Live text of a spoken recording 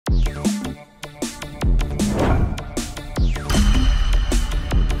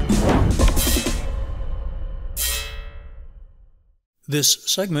This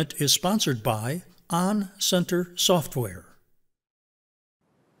segment is sponsored by On-Center Software.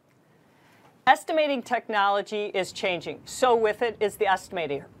 Estimating technology is changing. So with it is the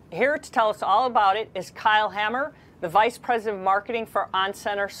estimator. Here to tell us all about it is Kyle Hammer, the Vice President of Marketing for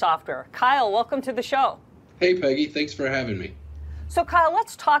On-Center Software. Kyle, welcome to the show. Hey, Peggy. Thanks for having me. So Kyle,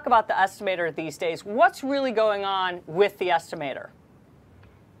 let's talk about the estimator these days. What's really going on with the estimator?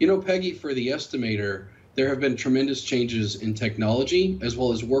 You know, Peggy, for the estimator, there have been tremendous changes in technology as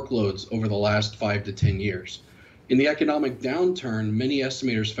well as workloads over the last 5 to 10 years. In the economic downturn, many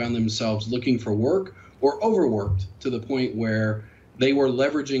estimators found themselves looking for work or overworked to the point where they were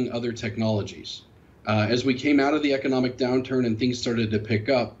leveraging other technologies. As we came out of the economic downturn and things started to pick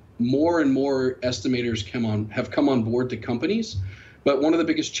up, more and more estimators have come on board to companies. But one of the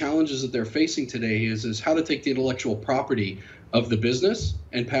biggest challenges that they're facing today is how to take the intellectual property of the business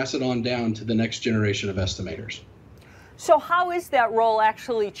and pass it on down to the next generation of estimators. So how is that role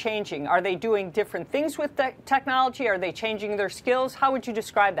actually changing? Are they doing different things with the technology? Are they changing their skills? How would you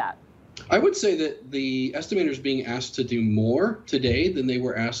describe that? I would say that the estimators are being asked to do more today than they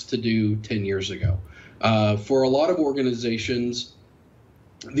were asked to do 10 years ago. For a lot of organizations,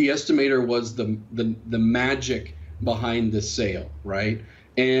 the estimator was the magic behind the sale, right?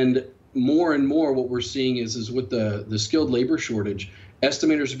 And more what we're seeing is with the skilled labor shortage,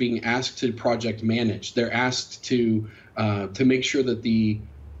 estimators are being asked to project manage. They're asked to make sure that the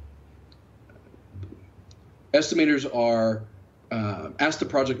estimators are asked to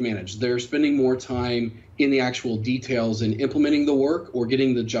project manage. They're spending more time in the actual details in implementing the work or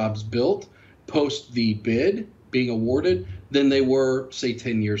getting the jobs built post the bid being awarded than they were, say,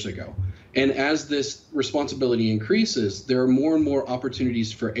 10 years ago. And as this responsibility increases, there are more and more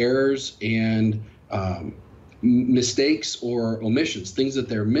opportunities for errors and mistakes or omissions, things that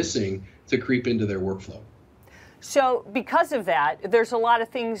they're missing to creep into their workflow. So because of that, there's a lot of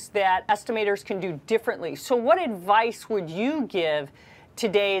things that estimators can do differently. So what advice would you give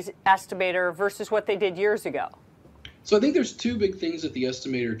today's estimator versus what they did years ago? So I think there's two big things that the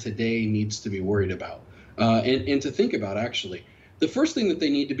estimator today needs to be worried about and to think about, actually. The first thing that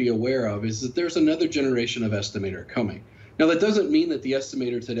they need to be aware of is that there's another generation of estimator coming. Now, that doesn't mean that the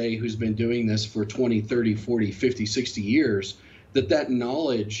estimator today who's been doing this for 20, 30, 40, 50, 60 years, that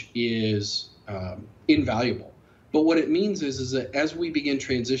knowledge is invaluable. But what it means is that as we begin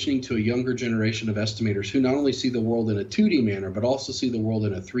transitioning to a younger generation of estimators who not only see the world in a 2D manner, but also see the world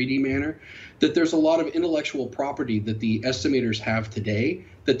in a 3D manner, that there's a lot of intellectual property that the estimators have today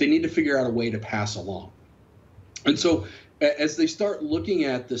that they need to figure out a way to pass along. And so as they start looking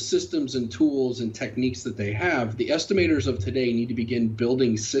at the systems and tools and techniques that they have, the estimators of today need to begin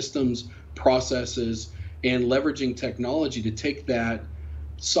building systems, processes, and leveraging technology to take that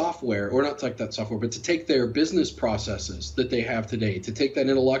software, or not take that software, but to take their business processes that they have today, to take that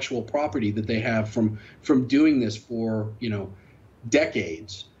intellectual property that they have from doing this for,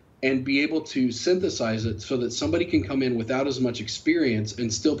 decades, and be able to synthesize it so that somebody can come in without as much experience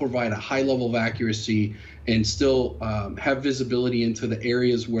and still provide a high level of accuracy and still have visibility into the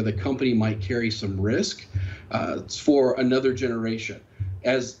areas where the company might carry some risk for another generation.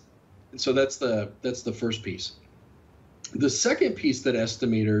 So that's the first piece. The second piece that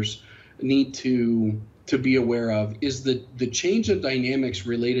estimators need to be aware of is the change of dynamics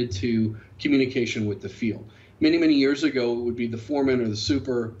related to communication with the field. Many years ago, it would be the foreman or the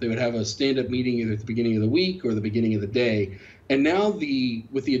super. They would have a stand-up meeting either at the beginning of the week or the beginning of the day. And now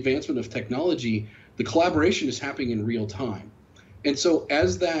with the advancement of technology, the collaboration is happening in real time. And so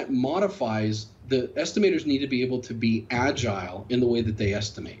as that modifies, the estimators need to be able to be agile in the way that they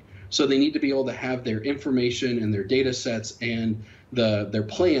estimate. So they need to be able to have their information and their data sets and their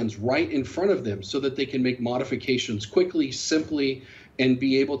plans right in front of them so that they can make modifications quickly, simply, and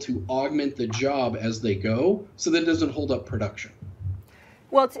be able to augment the job as they go so that it doesn't hold up production.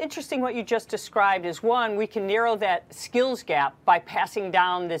 Well, it's interesting what you just described is, one, we can narrow that skills gap by passing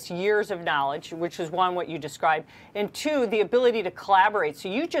down this years of knowledge, which is one, what you described, and two, the ability to collaborate. So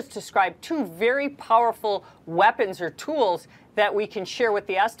you just described two very powerful weapons or tools that we can share with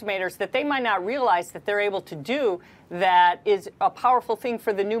the estimators that they might not realize that they're able to do, that is a powerful thing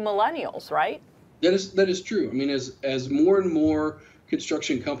for the new millennials, right? That is true. I mean, as more and more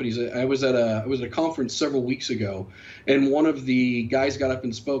construction companies, I was at a conference several weeks ago, and one of the guys got up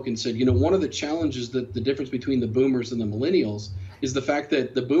and spoke and said, one of the challenges, that the difference between the boomers and the millennials is the fact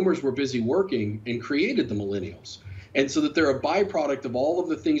that the boomers were busy working and created the millennials. And so that they're a byproduct of all of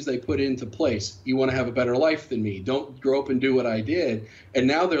the things they put into place. You want to have a better life than me. Don't grow up and do what I did. And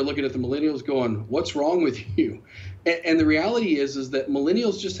now they're looking at the millennials going, what's wrong with you? And the reality is that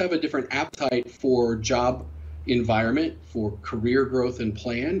millennials just have a different appetite for job environment for career growth and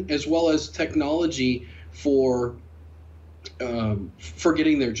plan, as well as technology for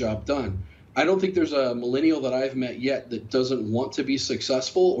getting their job done. I don't think there's a millennial that I've met yet that doesn't want to be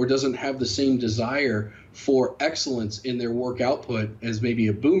successful or doesn't have the same desire for excellence in their work output as maybe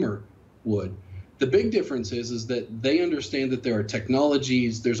a boomer would. The big difference is that they understand that there are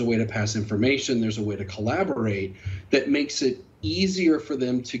technologies, there's a way to pass information, there's a way to collaborate that makes it easier for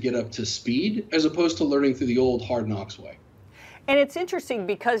them to get up to speed as opposed to learning through the old hard knocks way. And it's interesting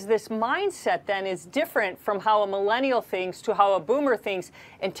because this mindset then is different from how a millennial thinks to how a boomer thinks,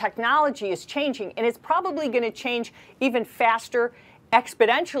 and technology is changing, and it's probably going to change even faster,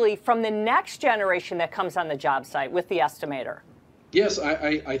 exponentially, from the next generation that comes on the job site with the estimator. Yes,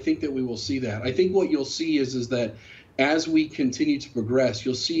 I think that we will see that. I think what you'll see is that as we continue to progress,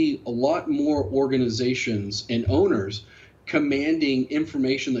 you'll see a lot more organizations and owners commanding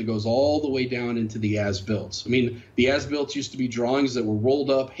information that goes all the way down into the as-builts. I mean, the as-builts used to be drawings that were rolled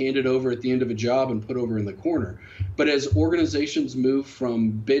up, handed over at the end of a job, and put over in the corner. But as organizations move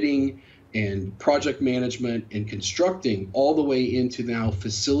from bidding and project management and constructing all the way into now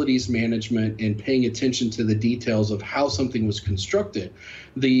facilities management and paying attention to the details of how something was constructed,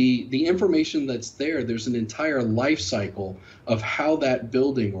 the information that's there, there's an entire life cycle of how that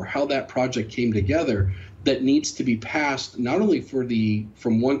building or how that project came together that needs to be passed not only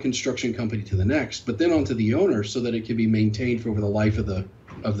from one construction company to the next, but then onto the owner so that it can be maintained for over the life of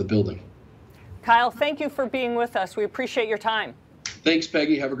the building. Kyle, thank you for being with us. We appreciate your time. Thanks,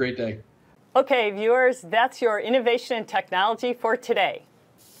 Peggy. Have a great day. Okay, viewers, that's your innovation and technology for today.